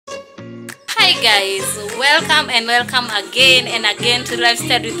guys, welcome and welcome again and again to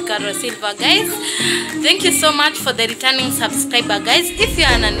Lifestyle with Carol Silva, guys. Thank you so much for the returning subscriber, guys. If you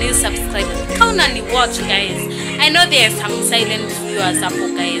are a new subscriber, come and watch, guys. I know there are some silent viewers up,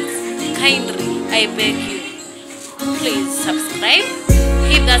 guys. Kindly, I beg you, please subscribe,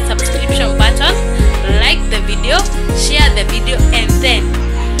 hit that subscription button, like the video, share the video, and then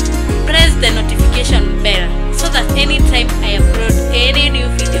press the notification bell so that anytime I upload any new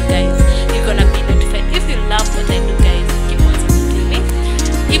video, guys, you're gonna be notified. If you love what I do, guys, keep on supporting me.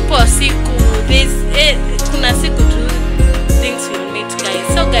 Ipo siku this kuna siku tu things will meet, guys.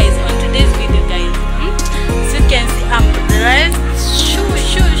 So guys, on today's video, guys, so you can see I'm dressed. Shoo.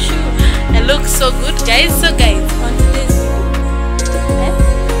 I look so good, guys. So guys, on today's video,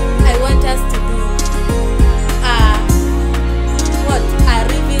 I want us to do a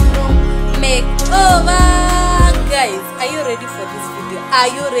living room makeover, guys. Are you ready for this video?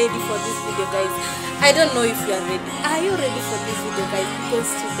 Are you ready for this video, guys? I don't know if you are ready. Are you ready for this video, guys?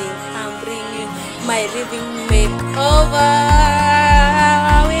 Because today I'm bringing my living makeover.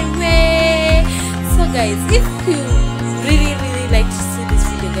 So guys, if you really like to see this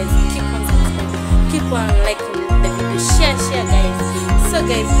video, guys, keep on subscribing, keep on liking the video, share, guys. So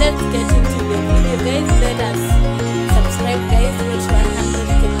guys, let's get into the video, guys. Let us subscribe, guys. Reach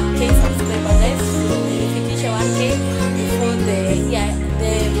 100k subscriber, guys. Finish 1k before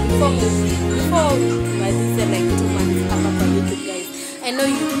before my this like 2 months up on YouTube, guys. I know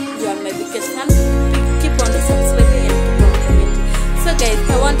you are my biggest fan. Keep on subscribing and keep on commenting. So guys,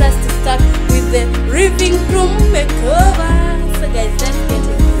 I want us to start with the living room makeover. So guys, let's get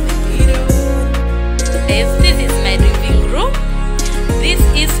into the video. This is my living room. This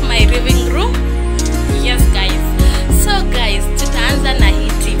is my living room. Yes, guys. So guys, tutaanza na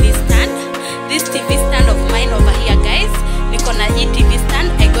hii TV stand. This TV stand of mine over here, guys. Niko na hii TV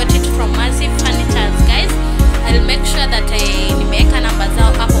stand. I got it from Massive Furniture, guys. I'll make sure that nimeweka namba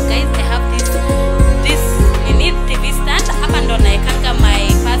zao hapo, guys. I have this TV stand. Hapa ndo naekanga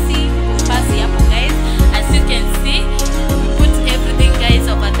my pasi hapo, guys. As you can see, put everything, guys,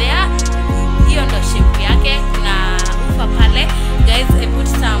 over there. Hiyo ndo shape yake na ufa pale, guys. I put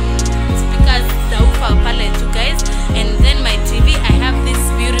some speakers za ufa pale too, guys. And then my TV, I have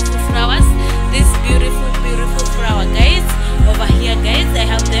these beautiful flowers. This beautiful flower, guys, over here, guys. I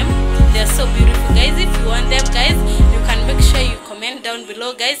have them. They're so beautiful, guys. If you want them, guys, you can make sure you comment down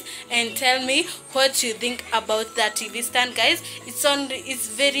below, guys, and tell me what you think about that TV stand, guys. It's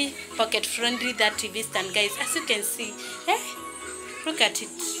very pocket friendly, that TV stand, guys. As you can see, look at it.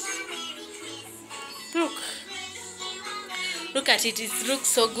 Look at it. It looks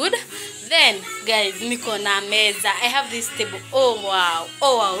so good. Then, guys, niko na meza. I have this table. Oh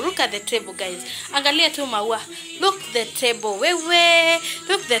wow, look at the table, guys. Angalia tu maua. Look the table.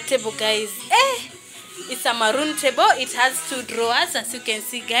 Look the table, guys. It's a maroon table. It has 2 drawers, as you can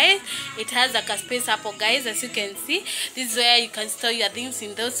see, guys. It has like a space up, guys, as you can see. This is where you can store your things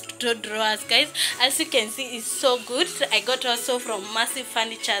in those 2 drawers, guys. As you can see, it's so good. I got also from Massive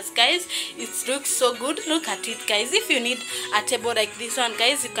Furniture, guys. It looks so good. Look at it, guys. If you need a table like this one,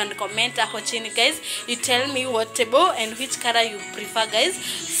 guys, you can comment hapo chini, guys. You tell me what table and which color you prefer, guys.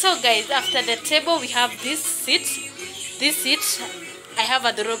 So guys, after the table, we have this seat. I have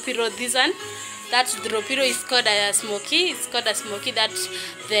a throw pillow. This one, that throw pillow is called a smoky. It's called a smoky. That's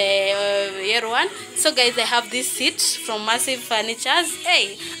the yellow one. So guys, I have this seat from Massive Furniture.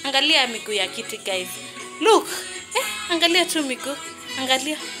 Hey, angalia miguu ya kiti, guys. Look, angalia tu miguu.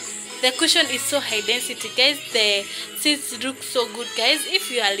 Angalia. The cushion is so high density, guys. The seats look so good, guys.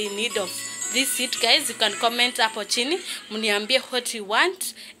 If you are in need of this seat, guys, you can comment hapo chini, mniambie what you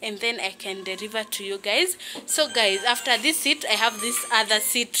want, and then I can deliver to you, guys. So guys, after this seat, I have this other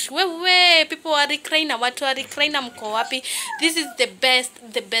seat. People are recliner. Watu are recliner, mko wapi? This is the best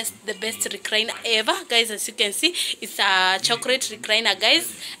recliner ever, guys. As you can see, it's a chocolate recliner,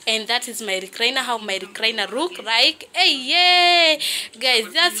 guys, and that is my recliner. How my recliner look like? Hey, yeah,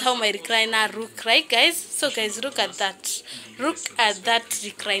 guys, that's how my recliner look like, guys. So guys, look at that. Look at that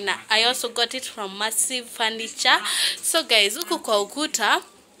recliner. I also got it from Massive Furniture. So guys, huku kwa ukuta,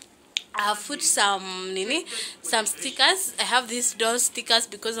 I have put some stickers. I have these door stickers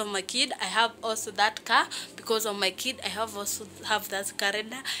because of my kid. I have also that car because of my kid. I have also that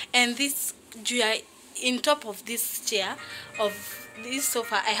calendar. And this in top of this chair of this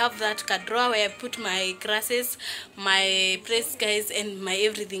sofa, I have that drawer where I put my glasses, my plates, guys, and my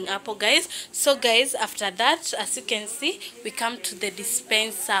everything up, guys. So guys, after that, as you can see, we come to the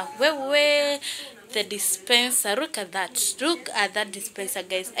dispenser. the dispenser. Look at that. Look at that dispenser,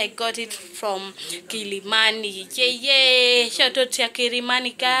 guys. I got it from Kilimani. Yeah. Shout out to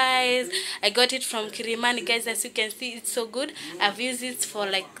Kilimani, guys. I got it from Kilimani, guys. As you can see, it's so good. I've used it for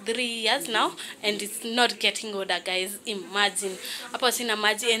like 3 years now, and it's not getting older, guys. Imagine. Hapo sina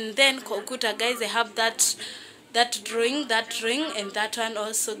maji. And then kwa ukuta, guys, I have that drawing, and that one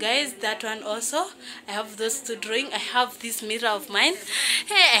also, guys. That one also, I have those 2 drawing. I have this mirror of mine.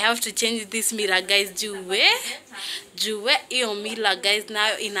 Hey, I have to change this mirror, guys. Juwe iyo mirror, guys,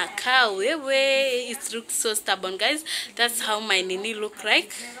 now inakaa wewe. It looks so stubborn, guys. That's how my nini look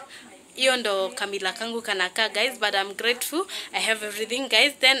like. Iyo ndo kamila kangu kanaka, guys, but I'm grateful. I have everything,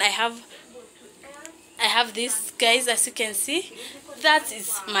 guys. Then I have this, guys. As you can see, that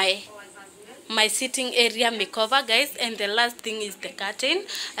is my sitting area makeover, guys. And the last thing is the curtain.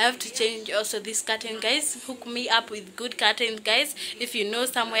 I have to change also this curtain, guys. Hook me up with good curtain, guys. If you know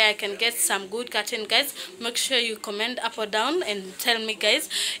somewhere I can get some good curtain, guys, make sure you comment up or down and tell me, guys.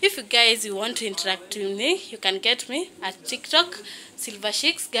 If you want to interact with me, you can get me at TikTok, Silver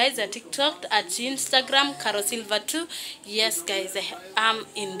Chicks, guys, at TikTok, at Instagram, Caro Silver 2. Yes, guys, I am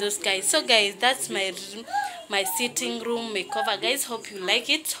in those, guys. So, guys, that's my sitting room makeover, guys. Hope you like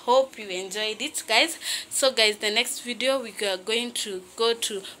it, hope you enjoyed it, guys. So, guys, the next video we are going to go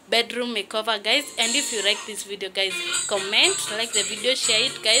to bedroom makeover, guys. And if you like this video, guys, comment, like the video, share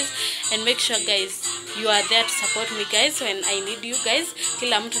it, guys, and make sure, guys, you are there to support me, guys, when I need you, guys.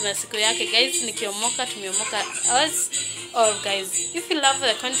 Kila mtu na siku yake, guys. Nikiomoka tumeomoka us all, guys. If you love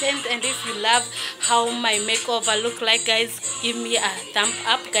the content and if you love how my makeover look like, guys, give me a thumb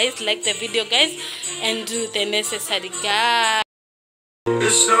up, guys. Like the video, guys, and do the necessary, guys.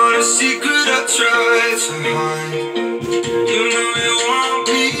 It's not a secret I try to hide. You know you want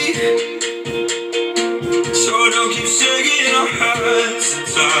me, so don't keep shaking our hands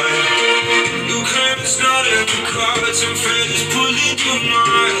tight. You claim it's not in the cards, and fate is pulling you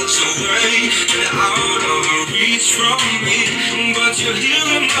miles away and out of reach from me. But you're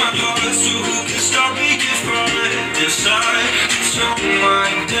here in my heart, so who can stop me if I decide it's on my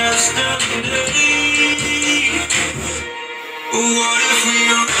destiny? What if we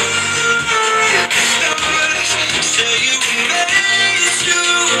are say you made you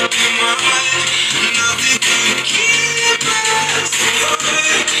be mine? Nothing can keep us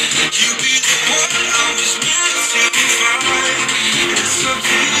apart. You be the one I was meant to find. It's up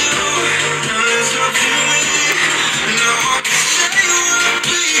to you, it's up to me. Now I can say what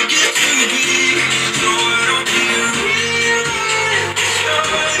we get to be. So why don't we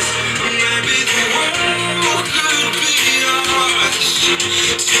realize maybe the world could be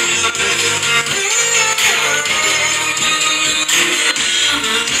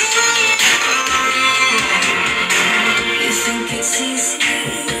you think it's easy?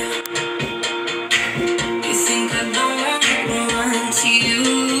 You think I don't want to run to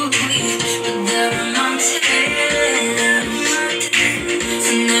you? But there are mountains,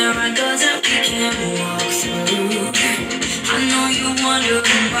 and there are doors that we can walk through. I know you're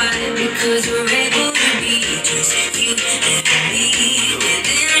wondering why, because we're able to be just you and me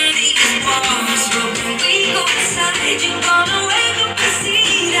within these walls. But when we go inside, you're gonna wake up and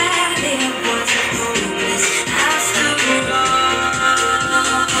see that it was hopeless after all.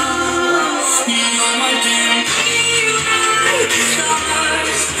 No one can rewrite the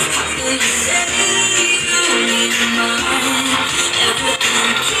stars. How could you say you need mine?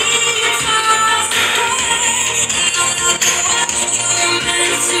 Everything keeps us apart. Know that the one you're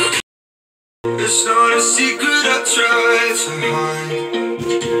meant to. It's not a secret I try to hide.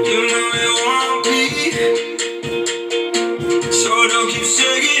 You know you want me, so don't keep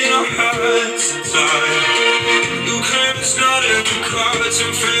shaking our hands tight. You claim it's not in the cards,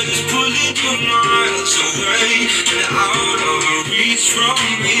 and fate is pulling you miles away and out of reach from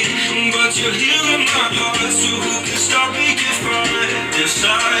me. But you're here in my heart, so who can stop me if I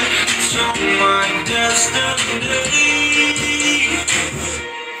decide it's on my destiny?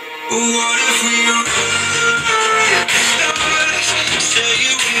 What if we are say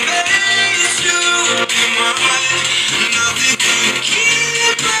you made you be mine? Nothing can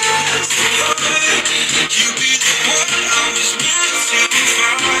keep us apart. You be the one I was meant to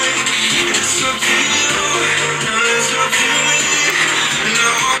find. It's up to you, it's up to me.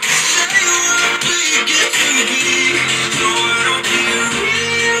 Now I can say what we get to be. So why don't we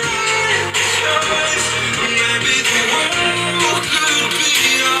realize maybe the world could be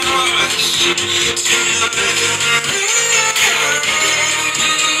ours tonight.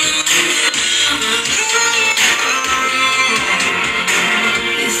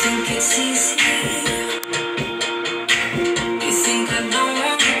 You think it's easy? You think I don't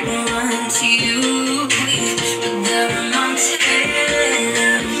want to run to you?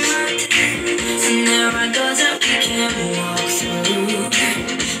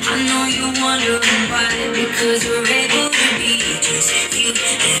 wondering why, because we're able to be just you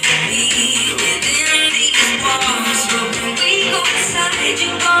and me within these walls. But when we go inside,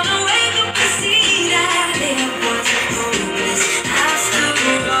 you're gonna wake up and see that it was hopeless after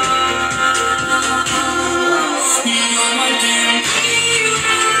all. No one can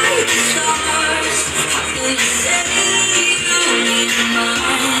rewrite the stars. How can you say you need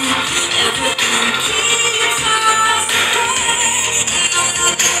mine? Everything keeps us apart.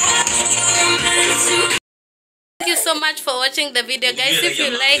 Thank you so much for watching the video, guys. If you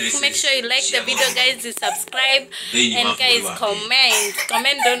like, make sure you like the video, guys. You subscribe and guys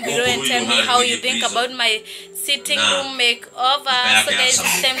comment down below and tell me how you think about my sitting room makeover. So guys,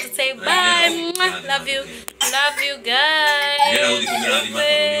 it's time to say bye. Love you guys.